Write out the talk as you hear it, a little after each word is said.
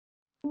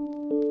Our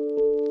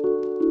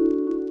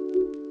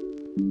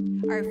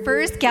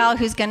first gal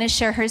who's going to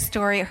share her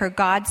story, her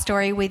God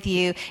story with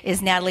you,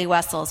 is Natalie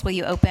Wessels. Will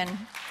you open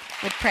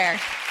with prayer?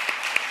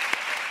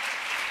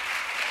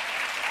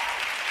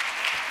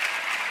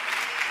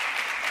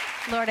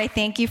 Lord, I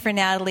thank you for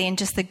Natalie and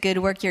just the good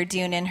work you're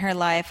doing in her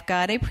life.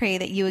 God, I pray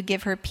that you would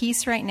give her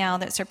peace right now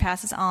that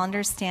surpasses all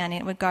understanding.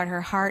 It would guard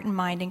her heart and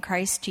mind in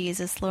Christ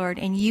Jesus, Lord,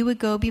 and you would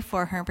go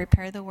before her and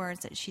prepare the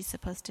words that she's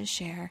supposed to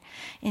share.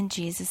 In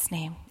Jesus'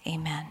 name,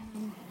 amen.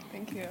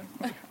 Thank you.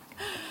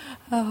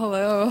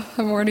 Hello.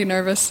 I'm already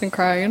nervous and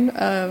crying.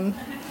 I've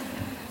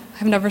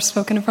never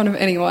spoken in front of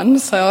anyone,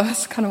 so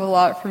it's kind of a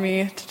lot for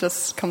me to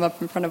just come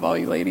up in front of all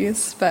you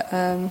ladies. But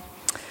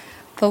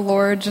the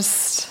Lord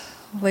just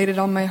laid it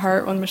on my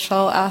heart when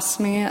Michelle asked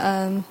me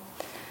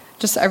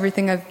just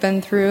everything I've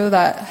been through,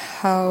 that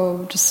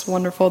how just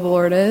wonderful the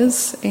Lord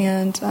is,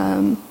 and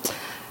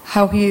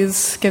how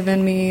he's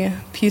given me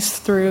peace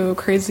through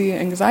crazy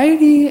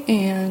anxiety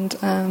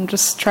and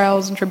just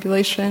trials and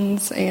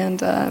tribulations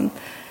and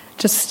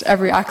just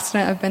every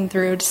accident I've been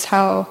through, just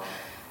how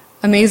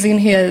amazing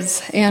he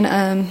is.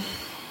 And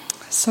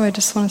so I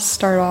just want to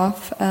start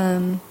off.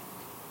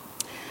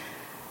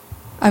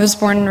 I was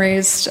born and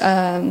raised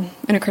in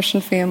a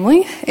Christian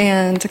family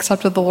and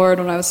accepted the Lord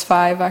when I was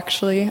 5,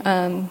 actually,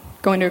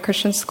 going to a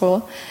Christian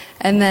school.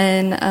 And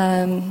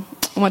then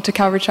went to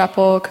Calvary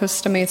Chapel,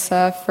 Costa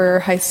Mesa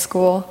for high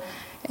school.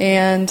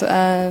 And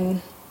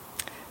when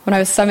I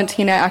was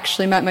 17, I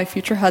actually met my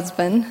future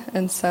husband.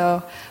 And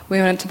so we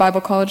went to Bible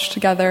college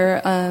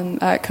together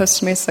at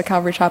Costa Mesa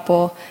Calvary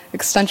Chapel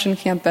Extension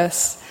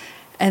Campus.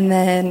 And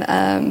then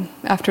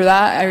after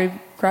that,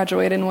 I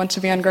graduated and went to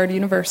Vanguard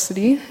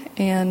University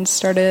and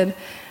started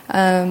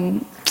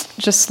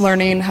just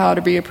learning how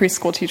to be a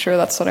preschool teacher.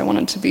 That's what I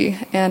wanted to be.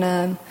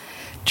 And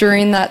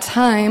during that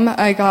time,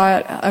 I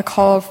got a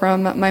call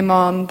from my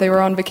mom. They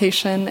were on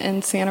vacation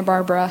in Santa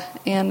Barbara,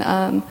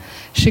 and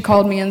she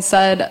called me and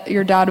said,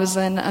 your dad was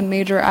in a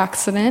major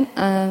accident.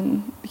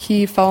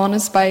 He fell on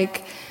his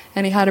bike,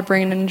 and he had a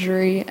brain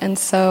injury, and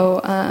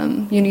so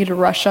you need to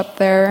rush up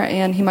there,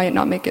 and he might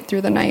not make it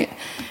through the night.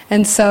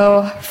 And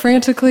so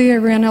frantically, I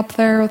ran up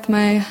there with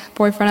my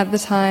boyfriend at the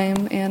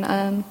time,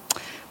 and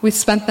we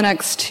spent the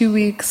next 2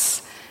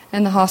 weeks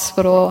in the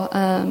hospital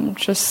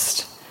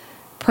just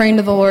praying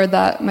to the Lord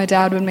that my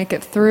dad would make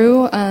it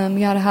through.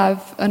 He had to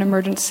have an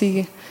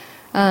emergency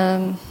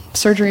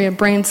surgery, a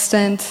brain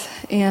stent,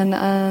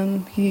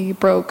 and he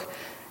broke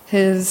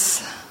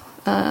his,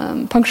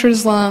 punctured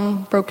his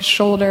lung, broke his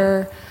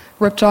shoulder,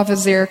 ripped off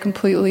his ear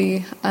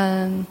completely.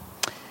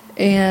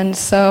 And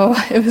so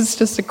it was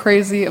just a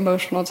crazy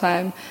emotional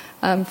time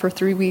for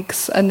 3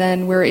 weeks. And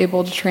then we were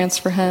able to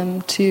transfer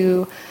him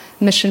to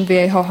Mission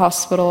Viejo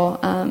Hospital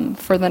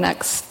for the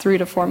next 3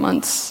 to 4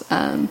 months.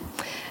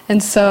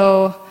 And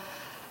so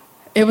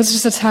it was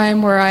just a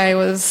time where I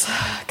was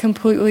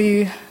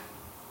completely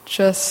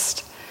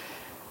just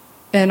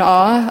in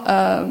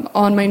awe,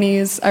 on my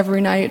knees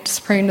every night,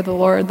 just praying to the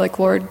Lord, like,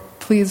 Lord,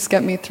 please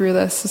get me through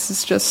this. This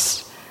is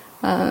just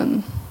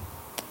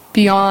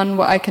beyond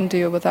what I can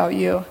do without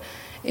you.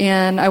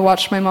 And I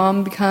watched my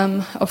mom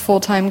become a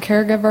full-time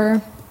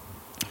caregiver,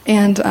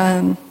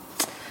 and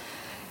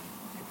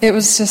it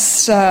was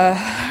just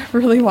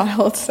really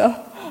wild. So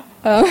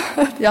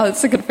yeah,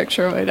 that's a good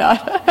picture of my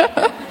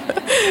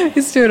dad.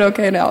 He's doing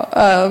okay now.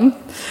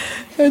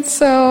 And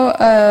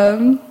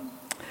so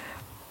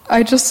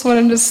I just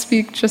wanted to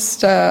speak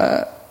just,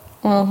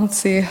 let's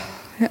see.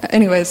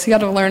 Anyways, he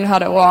had to learn how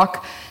to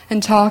walk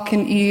and talk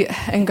and eat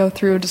and go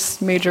through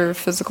just major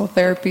physical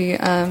therapy. He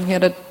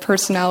had a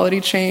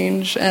personality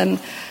change and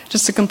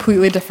just a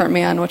completely different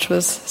man, which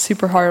was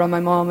super hard on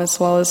my mom as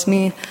well as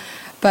me.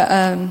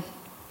 But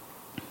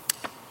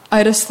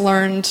I just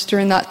learned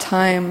during that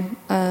time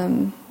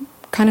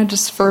kind of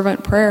just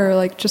fervent prayer,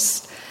 like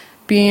just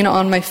being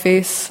on my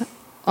face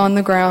on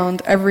the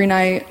ground every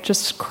night,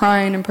 just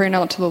crying and praying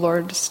out to the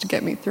Lord just to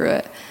get me through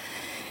it.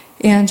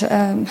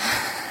 And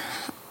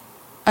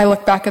I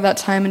look back at that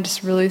time and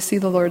just really see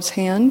the Lord's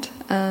hand.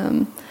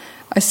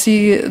 I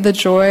see the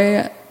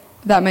joy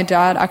that my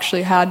dad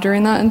actually had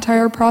during that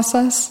entire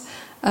process.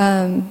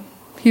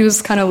 He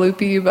was kind of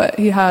loopy, but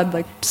he had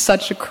like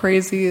such a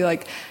crazy,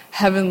 like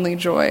heavenly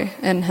joy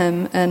in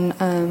him. And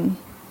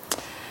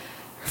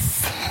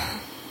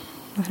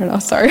I don't know,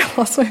 sorry, I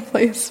lost my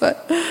place.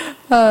 But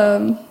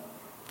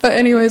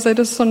anyways, I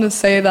just wanted to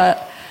say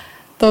that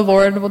the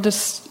Lord will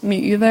just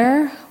meet you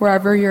there,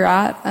 wherever you're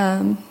at.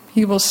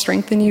 He will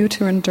strengthen you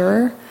to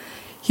endure.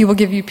 He will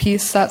give you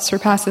peace that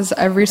surpasses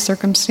every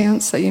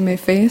circumstance that you may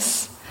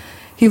face.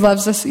 He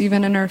loves us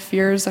even in our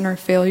fears and our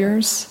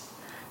failures.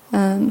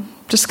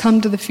 Just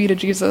come to the feet of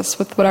Jesus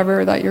with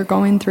whatever that you're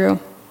going through.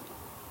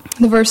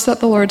 The verse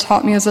that the Lord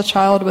taught me as a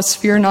child was,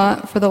 "Fear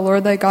not, for the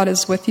Lord thy God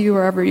is with you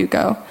wherever you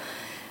go."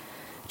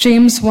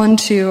 James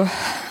 1:2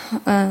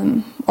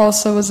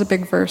 also was a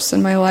big verse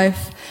in my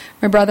life.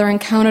 "My brethren,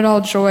 count it all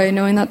joy,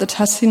 knowing that the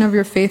testing of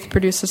your faith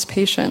produces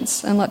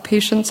patience, and let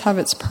patience have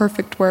its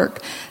perfect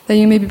work, that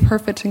you may be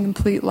perfect and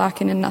complete,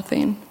 lacking in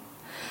nothing."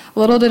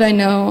 Little did I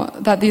know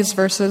that these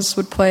verses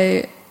would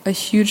play a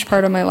huge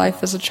part of my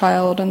life as a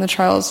child and the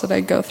trials that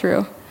I go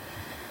through.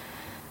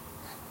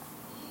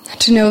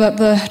 To know that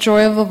the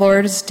joy of the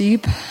Lord is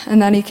deep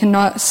and that we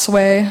cannot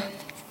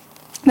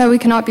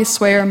be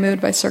swayed or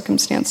moved by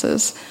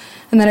circumstances,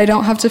 and that I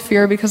don't have to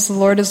fear because the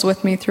Lord is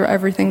with me through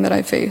everything that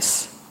I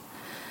face.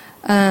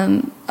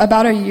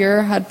 About a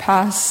year had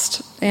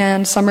passed,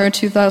 and summer of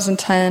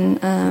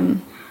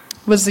 2010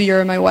 was the year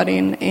of my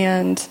wedding,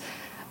 and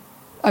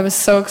I was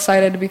so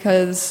excited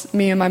because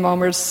me and my mom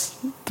were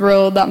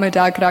thrilled that my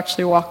dad could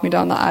actually walk me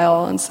down the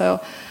aisle. And so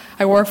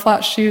I wore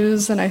flat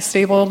shoes and I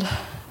stabled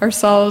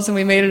ourselves and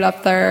we made it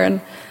up there,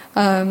 and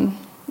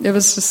it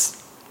was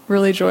just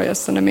really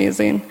joyous and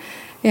amazing.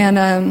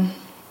 And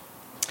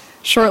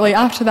shortly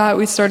after that,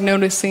 we started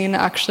noticing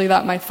actually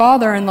that my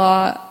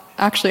father-in-law,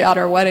 actually at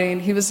our wedding,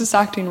 he was just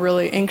acting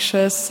really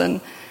anxious and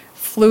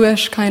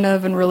flu-ish kind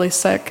of and really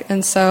sick.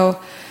 And so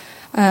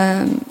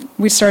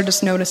we started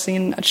just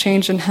noticing a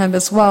change in him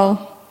as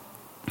well.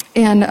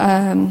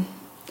 And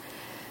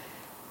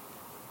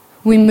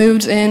we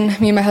moved in,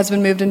 me and my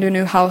husband moved into a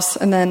new house,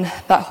 and then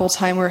that whole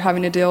time we were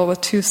having to deal with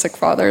 2 sick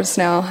fathers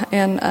now.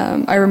 And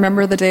I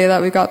remember the day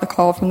that we got the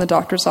call from the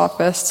doctor's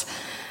office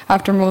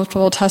after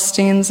multiple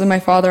testings and my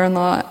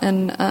father-in-law,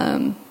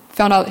 and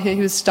found out he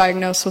was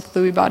diagnosed with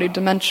Lewy body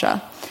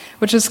dementia,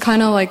 which is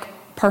kind of like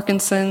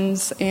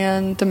Parkinson's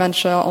and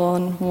dementia all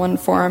in one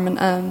form.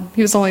 And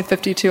he was only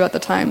 52 at the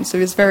time, so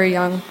he was very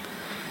young.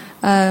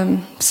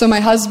 So my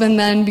husband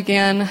then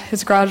began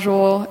his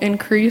gradual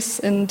increase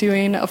in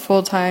doing a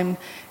full-time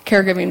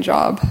caregiving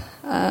job.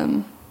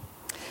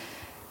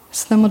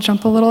 So then we'll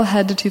jump a little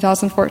ahead to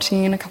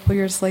 2014, a couple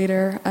years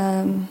later.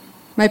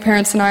 My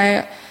parents and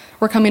I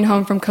were coming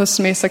home from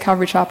Costa Mesa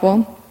Calvary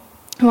Chapel.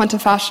 We went to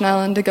Fashion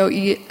Island to go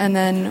eat, and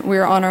then we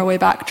were on our way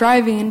back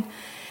driving,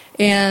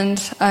 and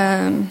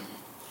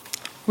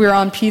we were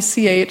on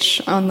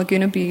PCH on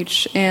Laguna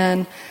Beach,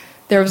 and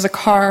there was a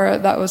car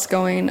that was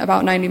going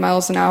about 90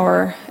 miles an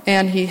hour,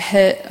 and he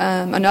hit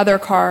another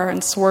car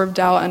and swerved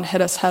out and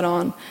hit us head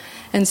on.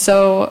 And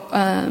so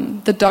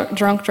the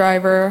drunk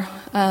driver,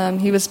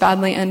 he was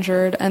badly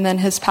injured, and then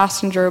his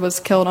passenger was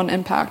killed on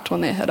impact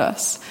when they hit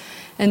us.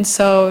 And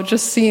so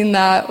just seeing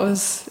that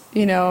was,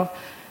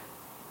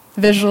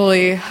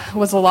 visually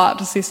was a lot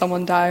to see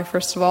someone die,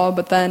 first of all,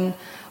 but then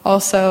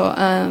also,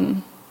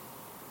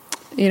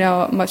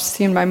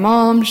 seeing my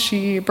mom,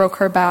 she broke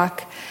her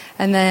back.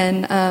 And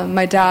then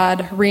my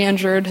dad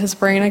re-injured his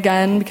brain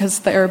again because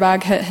the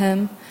airbag hit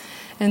him.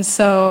 And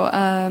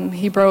so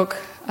he broke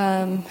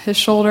his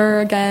shoulder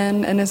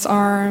again and his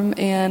arm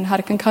and had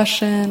a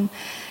concussion.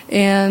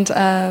 And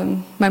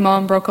my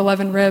mom broke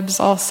 11 ribs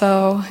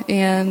also.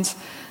 And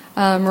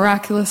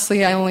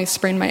miraculously, I only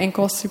sprained my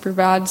ankle super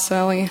bad,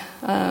 so I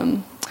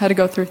only had to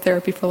go through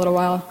therapy for a little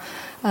while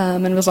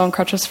and was on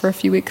crutches for a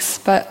few weeks.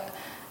 But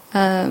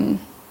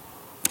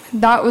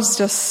that was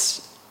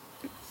just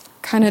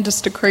kind of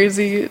just a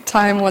crazy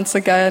time once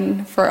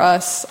again for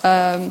us.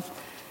 That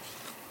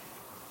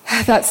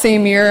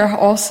same year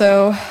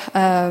also,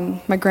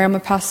 my grandma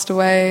passed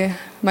away,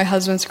 my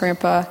husband's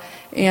grandpa,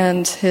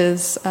 and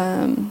his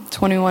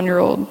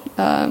 21-year-old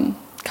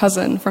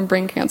cousin from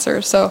brain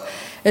cancer. So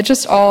it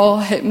just all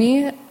hit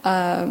me.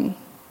 I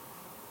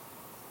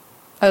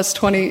was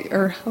a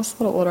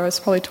little older, I was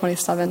probably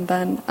 27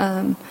 then.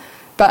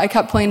 But I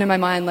kept playing in my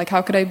mind, like,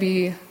 how could I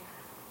be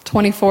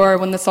 24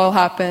 when this all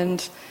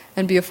happened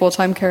and be a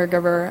full-time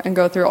caregiver and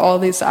go through all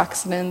these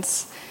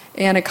accidents?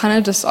 And it kind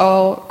of just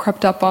all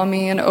crept up on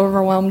me and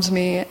overwhelmed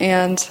me,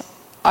 and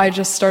I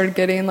just started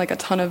getting like a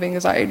ton of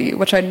anxiety,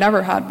 which I'd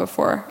never had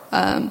before.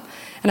 And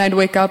I'd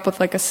wake up with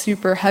like a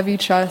super heavy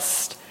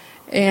chest,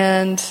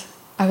 and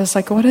I was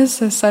like, what is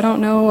this? I don't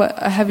know what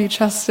a heavy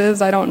chest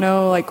is. I don't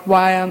know like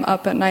why I'm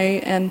up at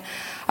night. And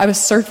I was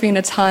surfing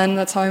a ton.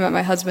 That's how I met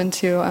my husband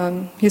too.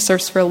 He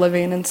surfs for a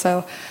living, and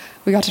so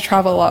we got to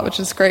travel a lot, which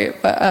is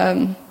great. But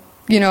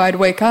I'd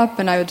wake up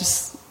and I would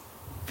just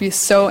be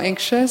so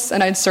anxious,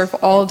 and I'd surf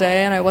all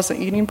day, and I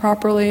wasn't eating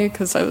properly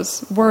because I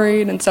was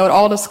worried, and so it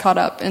all just caught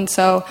up. And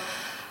so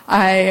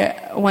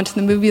I went to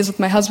the movies with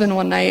my husband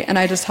one night, and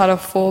I just had a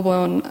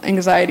full-blown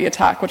anxiety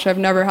attack, which I've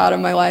never had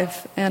in my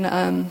life.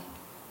 And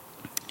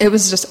it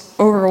was just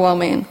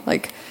overwhelming.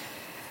 Like,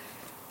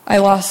 I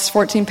lost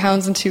 14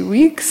 pounds in 2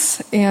 weeks,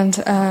 and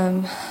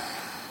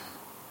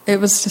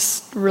it was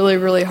just really,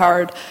 really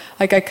hard.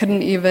 Like, I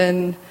couldn't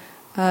even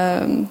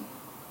go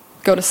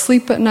to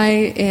sleep at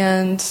night,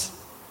 and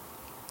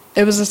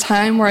it was a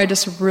time where I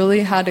just really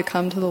had to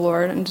come to the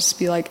Lord and just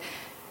be like,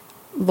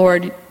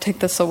 Lord, take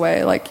this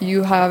away. Like,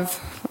 you have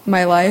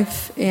my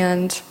life.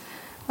 And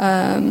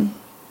I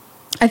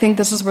think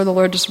this is where the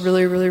Lord just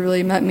really, really,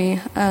 really met me.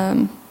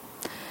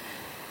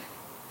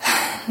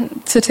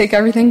 To take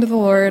everything to the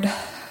Lord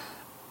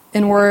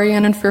in worry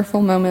and in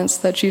fearful moments,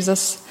 that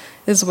Jesus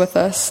is with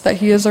us, that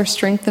he is our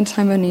strength in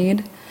time of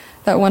need,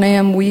 that when I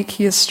am weak,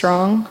 he is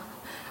strong.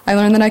 I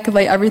learned that I could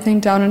lay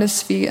everything down at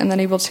his feet, and then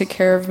he will take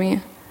care of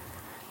me.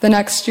 The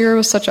next year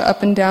was such an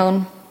up and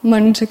down,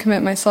 learning to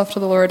commit myself to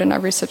the Lord in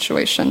every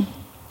situation.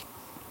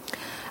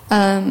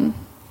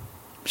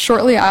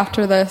 Shortly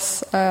after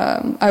this,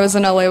 I was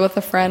in LA with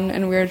a friend,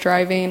 and we were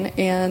driving,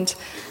 and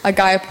a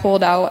guy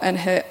pulled out and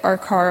hit our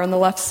car on the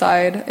left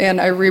side,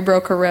 and I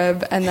re-broke a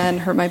rib and then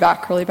hurt my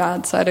back really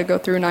bad, so I had to go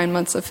through 9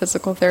 months of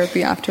physical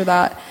therapy after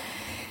that.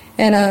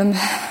 And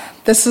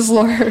this is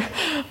Lord,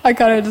 I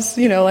kind of just,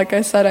 like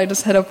I said, I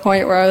just hit a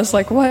point where I was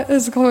like, what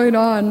is going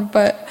on?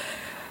 But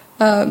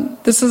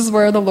this is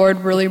where the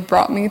Lord really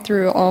brought me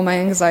through all my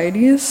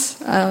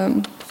anxieties.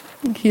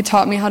 He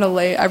taught me how to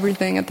lay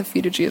everything at the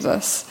feet of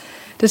Jesus,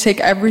 to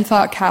take every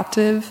thought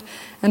captive,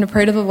 and to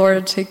pray to the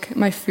Lord to take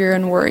my fear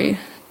and worry,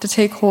 to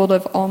take hold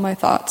of all my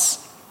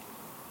thoughts.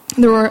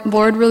 The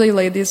Lord really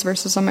laid these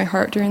verses on my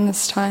heart during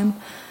this time.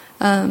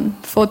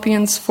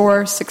 Philippians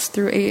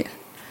 4:6-8.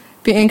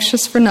 Be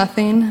anxious for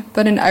nothing,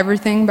 but in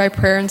everything by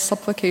prayer and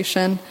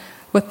supplication,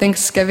 with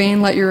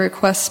thanksgiving, let your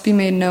requests be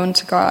made known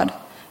to God.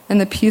 And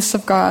the peace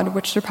of God,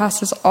 which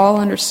surpasses all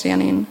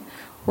understanding,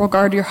 will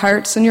guard your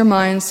hearts and your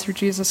minds through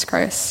Jesus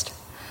Christ.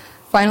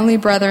 Finally,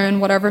 brethren,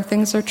 whatever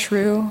things are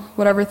true,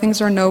 whatever things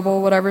are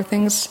noble, whatever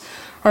things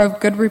are of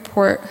good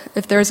report,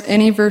 if there is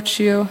any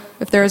virtue,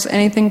 if there is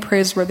anything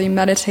praiseworthy,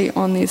 meditate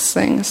on these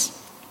things.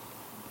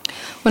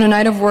 When a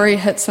night of worry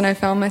hits and I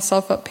found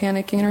myself up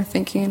panicking or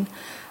thinking,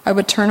 I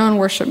would turn on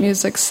worship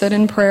music, sit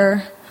in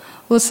prayer,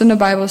 listen to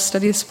Bible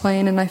studies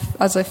playing, and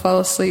as I fell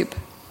asleep.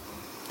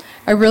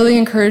 I really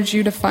encourage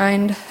you to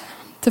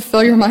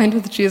fill your mind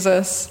with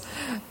Jesus,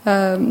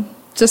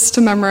 just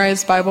to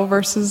memorize Bible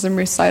verses and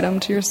recite them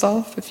to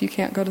yourself if you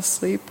can't go to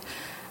sleep.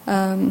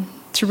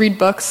 To read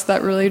books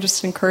that really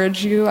just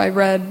encourage you. I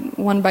read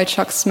one by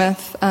Chuck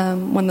Smith,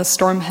 When the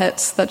Storm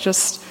Hits, that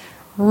just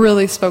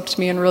really spoke to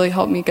me and really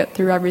helped me get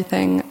through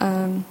everything.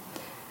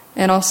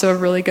 And also a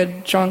really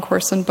good John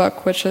Corson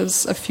book, which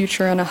is A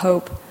Future and a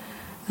Hope,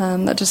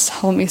 that just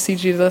helped me see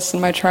Jesus in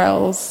my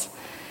trials.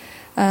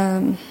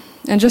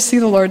 And just see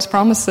the Lord's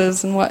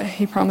promises and what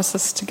he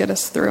promises to get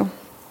us through.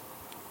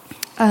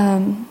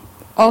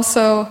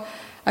 Also,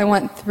 I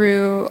went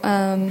through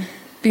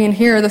being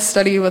here, the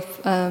study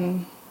with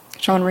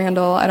John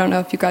Randall. I don't know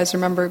if you guys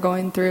remember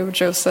going through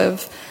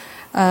Joseph.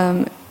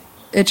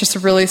 It just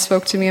really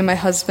spoke to me and my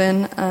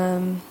husband,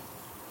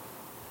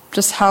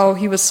 just how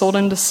he was sold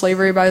into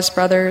slavery by his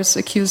brothers,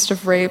 accused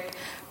of rape,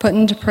 put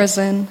into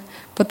prison,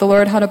 but the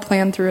Lord had a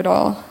plan through it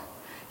all.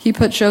 He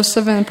put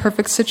Joseph in a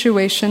perfect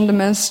situation to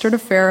minister to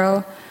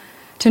Pharaoh,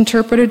 to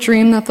interpret a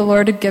dream that the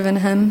Lord had given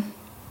him.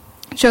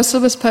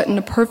 Joseph was put in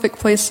a perfect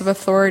place of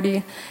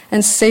authority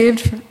and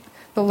saved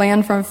the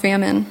land from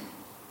famine.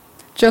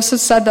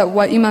 Joseph said that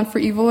what you meant for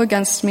evil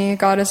against me,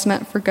 God has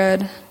meant for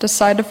good.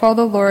 Decide to follow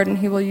the Lord and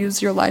he will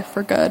use your life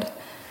for good.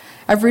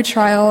 Every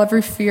trial,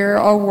 every fear,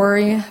 all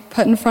worry,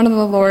 put in front of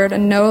the Lord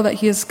and know that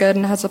he is good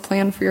and has a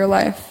plan for your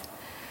life.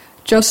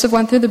 Joseph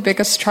went through the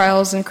biggest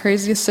trials and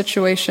craziest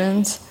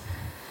situations,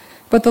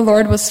 but the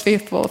Lord was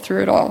faithful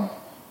through it all.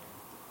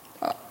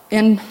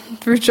 And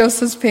through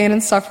Joseph's pain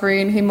and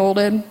suffering, he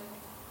molded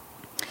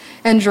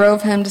and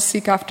drove him to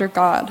seek after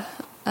God,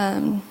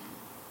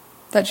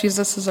 that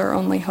Jesus is our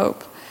only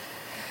hope.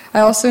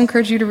 I also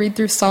encourage you to read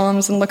through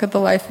Psalms and look at the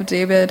life of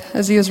David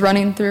as he was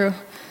running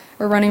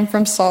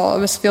from Saul.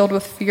 It was filled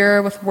with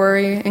fear, with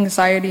worry,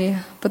 anxiety,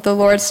 but the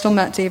Lord still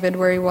met David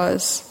where he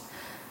was.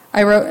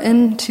 I wrote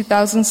in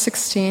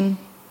 2016,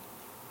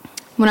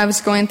 when I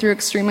was going through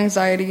extreme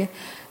anxiety,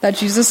 that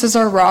Jesus is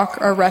our rock,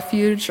 our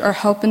refuge, our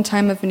help in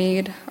time of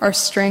need, our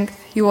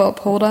strength. He will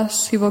uphold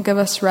us. He will give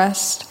us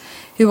rest.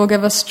 He will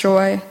give us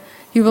joy.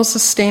 He will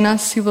sustain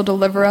us. He will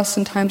deliver us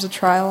in times of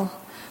trial.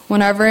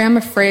 Whenever I am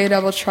afraid, I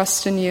will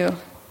trust in you.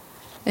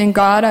 In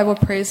God, I will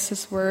praise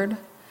his word.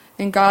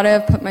 In God, I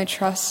have put my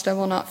trust. I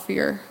will not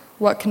fear.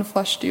 What can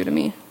flesh do to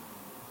me?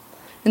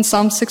 In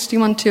Psalm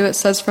 61:2, it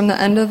says, from the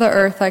end of the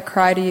earth I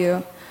cry to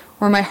you.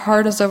 Where my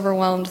heart is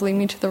overwhelmed, lead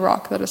me to the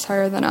rock that is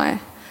higher than I.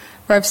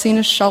 For I've seen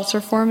a shelter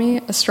for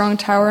me, a strong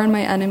tower in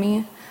my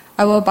enemy.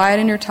 I will abide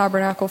in your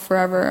tabernacle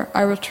forever.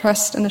 I will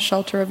trust in the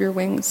shelter of your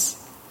wings.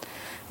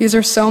 These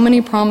are so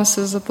many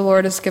promises that the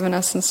Lord has given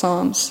us in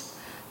Psalms.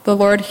 The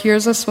Lord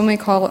hears us when we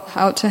call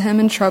out to him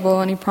in trouble,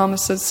 and he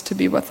promises to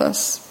be with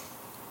us.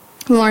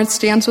 The Lord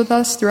stands with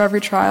us through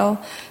every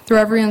trial, through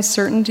every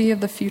uncertainty of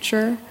the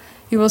future.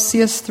 He will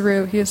see us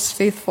through. He is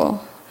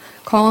faithful.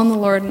 Call on the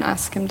Lord and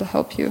ask him to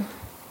help you.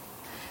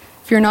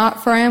 Fear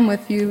not, for I am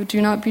with you.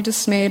 Do not be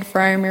dismayed,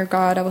 for I am your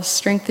God. I will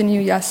strengthen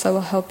you. Yes, I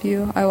will help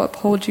you. I will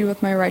uphold you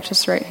with my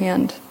righteous right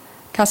hand.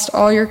 Cast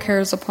all your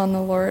cares upon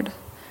the Lord,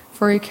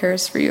 for he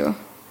cares for you.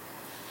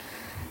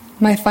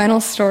 My final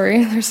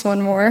story, there's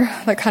one more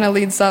that kind of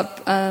leads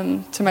up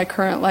to my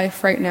current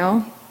life right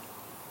now.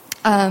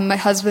 My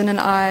husband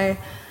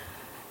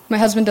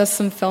does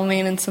some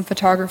filming and some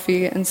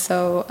photography, and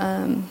so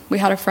we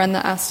had a friend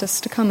that asked us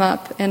to come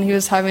up, and he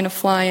was having a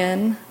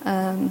fly-in.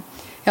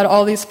 He had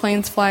all these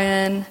planes fly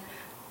in.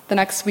 The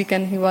next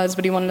weekend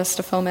but he wanted us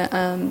to film it.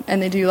 And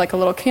they do like a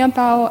little camp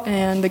out,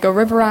 and they go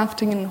river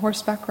rafting and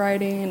horseback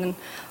riding and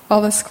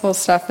all this cool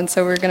stuff. And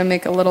so we were going to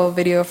make a little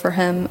video for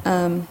him.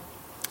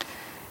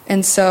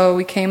 And so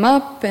we came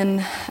up,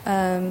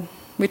 and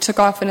We took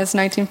off in his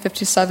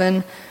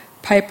 1957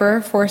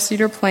 Piper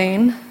 4-seater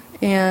plane,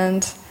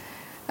 and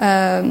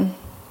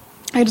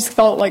I just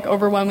felt like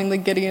overwhelmingly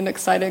giddy and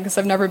excited because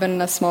I've never been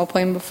in a small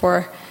plane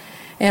before.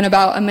 And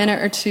about a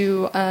minute or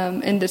two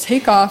into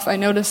takeoff, I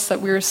noticed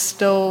that we were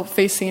still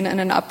facing in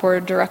an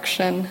upward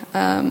direction,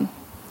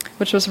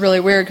 which was really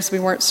weird because we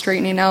weren't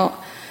straightening out.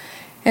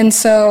 And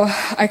so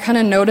I kind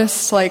of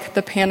noticed like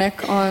the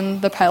panic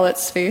on the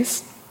pilot's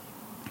face.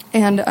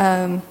 And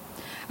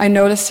I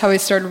noticed how he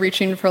started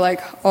reaching for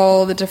like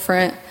all the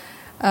different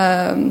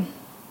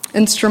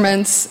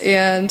instruments,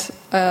 and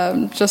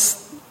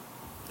just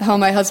how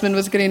my husband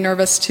was getting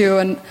nervous too.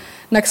 And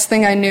next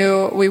thing I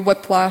knew, we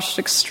whiplashed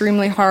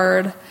extremely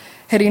hard,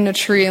 hitting a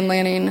tree and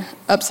landing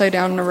upside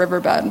down in a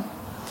riverbed.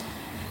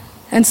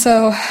 And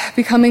so,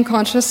 becoming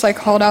conscious, I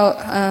called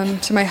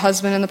out to my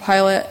husband and the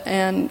pilot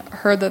and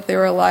heard that they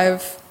were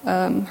alive,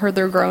 heard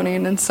their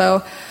groaning. And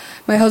so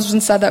my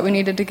husband said that we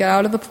needed to get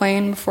out of the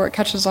plane before it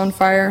catches on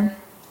fire.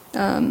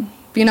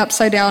 Being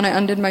upside down, I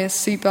undid my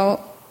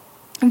seatbelt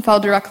and fell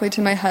directly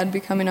to my head,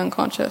 becoming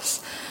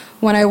unconscious.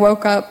 When I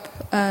woke up,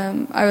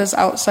 I was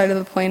outside of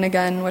the plane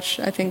again, which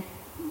I think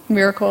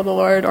miracle of the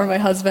Lord or my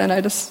husband.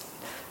 I just,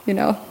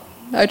 I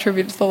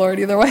attribute it to the Lord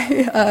either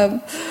way.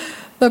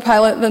 The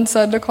pilot then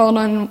said to call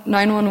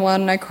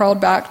 911, and I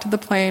crawled back to the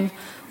plane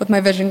with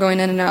my vision going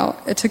in and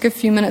out. It took a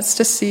few minutes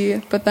to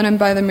see, but then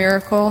by the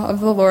miracle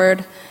of the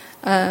Lord,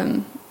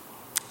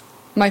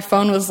 my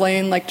phone was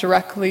laying like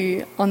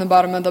directly on the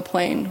bottom of the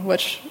plane,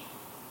 which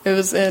it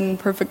was in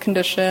perfect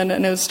condition,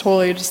 and it was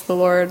totally just the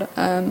Lord.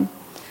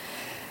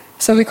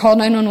 So we called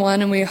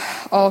 911, and we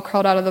all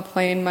crawled out of the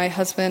plane, my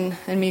husband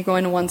and me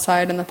going to one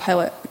side and the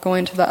pilot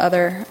going to the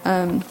other.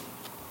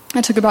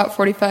 It took about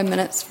 45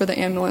 minutes for the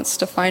ambulance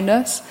to find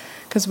us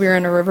because we were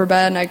in a riverbed,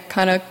 and I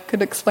kind of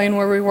could explain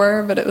where we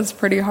were, but it was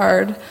pretty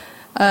hard.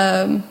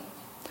 But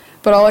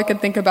all I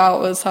could think about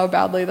was how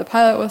badly the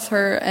pilot was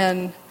hurt,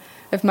 and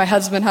if my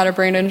husband had a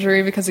brain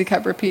injury because he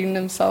kept repeating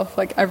himself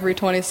like every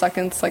 20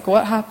 seconds, like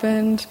what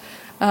happened?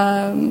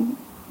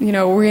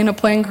 Were we in a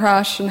plane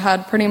crash and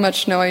had pretty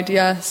much no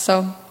idea.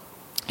 So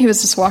he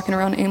was just walking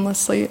around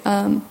aimlessly.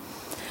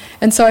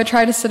 And so I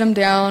tried to sit him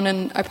down,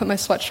 and I put my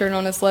sweatshirt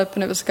on his lip,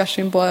 and it was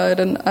gushing blood.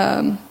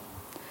 And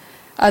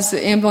as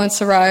the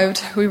ambulance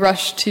arrived, we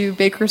rushed to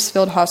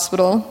Bakersfield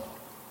Hospital.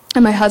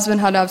 And my husband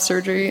had to have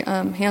surgery,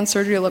 hand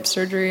surgery, lip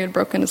surgery, had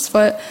broken his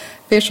foot,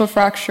 facial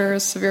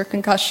fractures, severe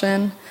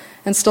concussion,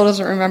 and still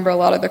doesn't remember a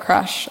lot of the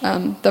crash.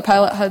 The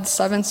pilot had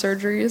 7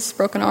 surgeries,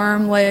 broken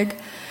arm, leg,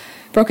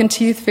 broken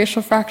teeth,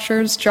 facial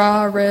fractures,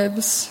 jaw,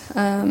 ribs,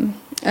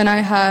 and I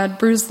had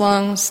bruised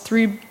lungs,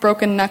 3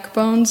 broken neck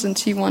bones in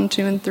T1,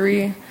 2, and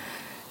 3,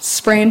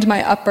 sprained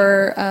my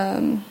upper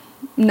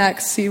neck,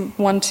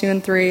 C1, 2,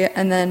 and 3,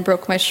 and then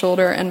broke my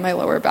shoulder and my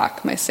lower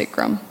back, my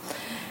sacrum.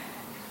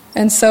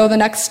 And so the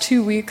next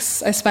 2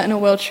 weeks, I spent in a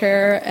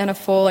wheelchair and a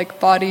full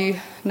body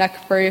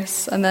neck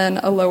brace, and then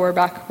a lower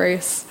back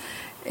brace.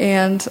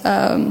 And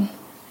I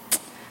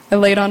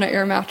laid on an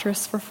air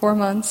mattress for 4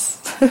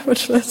 months,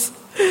 which was,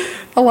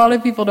 a lot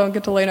of people don't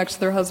get to lay next to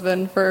their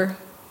husband for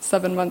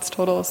 7 months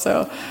total,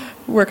 so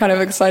we're kind of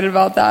excited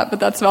about that, but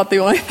that's about the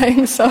only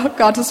thing. So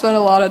got to spend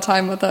a lot of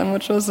time with him,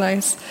 which was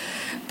nice.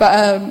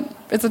 But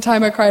it's a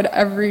time I cried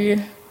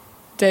every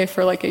day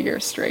for a year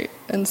straight.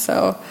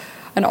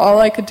 And all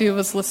I could do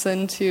was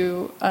listen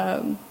to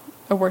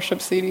a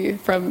worship CD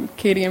from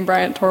Katie and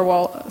Bryant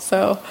Torwalt.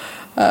 So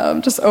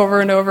just over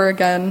and over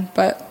again.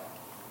 But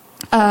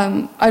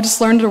I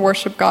just learned to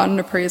worship God and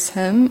to praise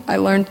Him. I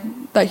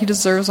learned that He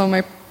deserves all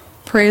my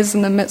praise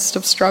in the midst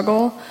of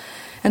struggle,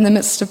 in the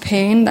midst of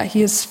pain, that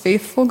He is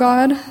faithful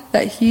God,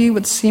 that He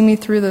would see me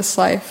through this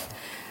life,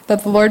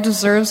 that the Lord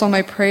deserves all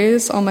my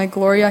praise, all my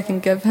glory I can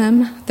give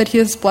Him, that He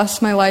has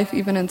blessed my life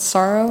even in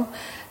sorrow,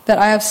 that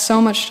I have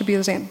so much to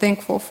be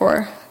thankful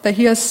for, that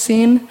He has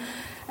seen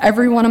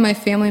every one of my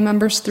family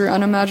members through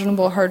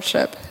unimaginable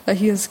hardship, that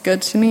He is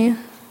good to me,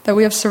 that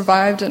we have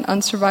survived an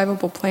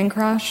unsurvivable plane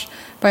crash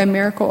by a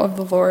miracle of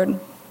the Lord.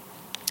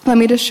 Let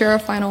me just share a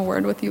final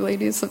word with you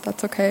ladies, if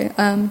that's okay.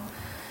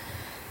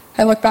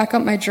 I look back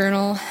at my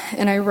journal,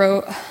 and I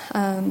wrote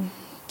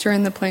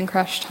during the plane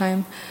crash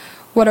time,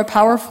 what a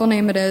powerful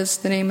name it is,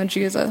 the name of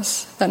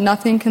Jesus, that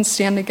nothing can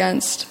stand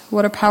against.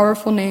 What a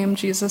powerful name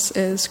Jesus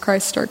is,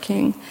 Christ our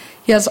King.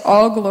 He has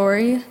all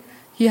glory.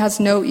 He has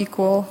no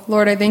equal.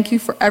 Lord, I thank you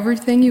for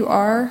everything you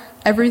are,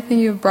 everything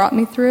you have brought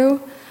me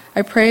through.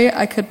 I pray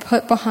I could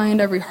put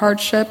behind every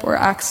hardship or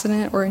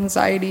accident or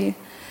anxiety,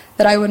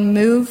 that I would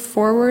move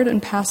forward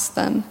and past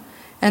them,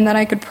 and that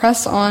I could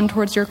press on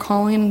towards your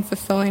calling and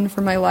fulfilling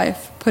for my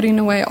life, putting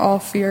away all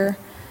fear.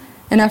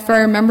 And after I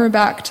remember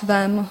back to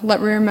them,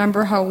 let me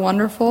remember how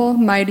wonderful,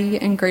 mighty,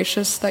 and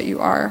gracious that you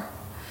are,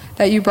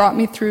 that you brought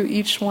me through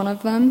each one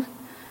of them,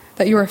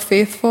 that you are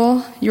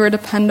faithful, you are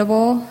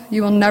dependable,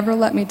 you will never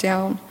let me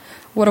down.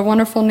 What a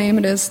wonderful name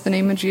it is, the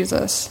name of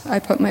Jesus. I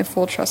put my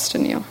full trust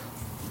in you.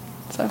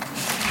 So,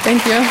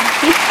 thank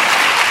you.